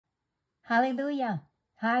Hallelujah.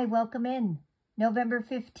 Hi, welcome in. November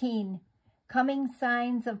 15, coming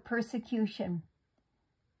signs of persecution.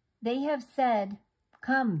 They have said,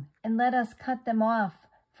 "Come and let us cut them off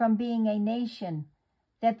from being a nation,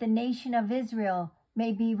 that the nation of Israel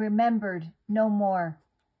may be remembered no more."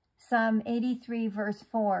 Psalm 83, verse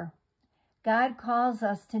 4. God calls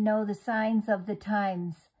us to know the signs of the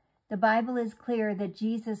times. The Bible is clear that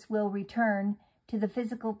Jesus will return to the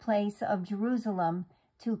physical place of Jerusalem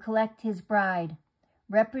to collect his bride,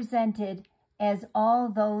 represented as all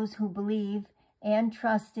those who believe and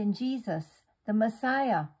trust in Jesus, the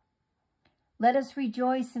Messiah. Let us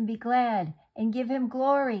rejoice and be glad and give him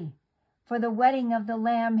glory, for the wedding of the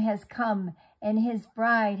Lamb has come, and his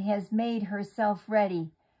bride has made herself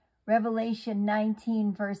ready. Revelation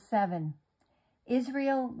 19, verse 7.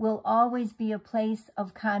 Israel will always be a place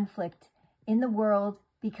of conflict in the world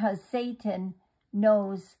because Satan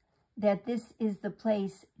knows that this is the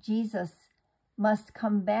place Jesus must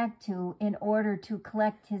come back to in order to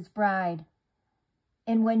collect his bride.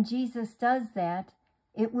 And when Jesus does that,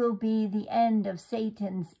 it will be the end of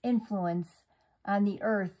Satan's influence on the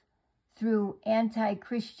earth through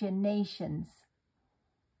anti-Christian nations.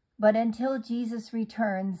 But until Jesus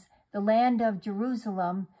returns, the land of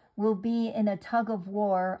Jerusalem will be in a tug of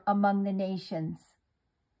war among the nations.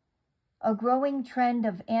 A growing trend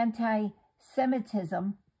of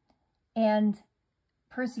anti-Semitism and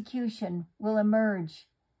persecution will emerge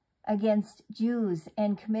against Jews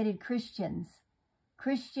and committed Christians.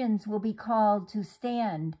 Christians will be called to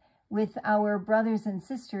stand with our brothers and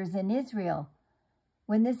sisters in Israel.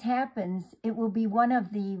 When this happens, it will be one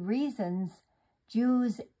of the reasons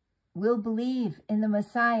Jews will believe in the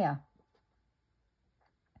Messiah.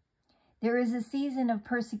 There is a season of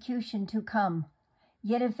persecution to come.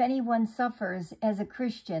 Yet if anyone suffers as a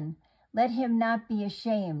Christian, let him not be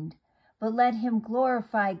ashamed, but let him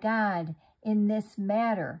glorify God in this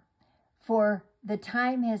matter. For the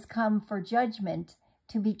time has come for judgment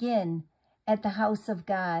to begin at the house of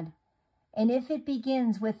God. And if it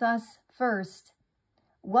begins with us first,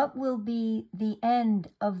 what will be the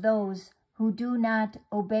end of those who do not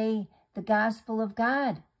obey the gospel of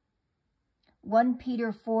God? 1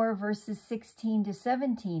 Peter 4, verses 16 to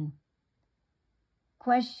 17.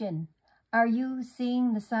 Question: are you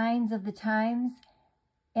seeing the signs of the times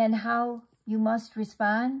and how you must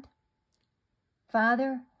respond?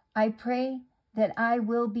 Father, I pray that I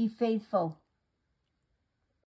will be faithful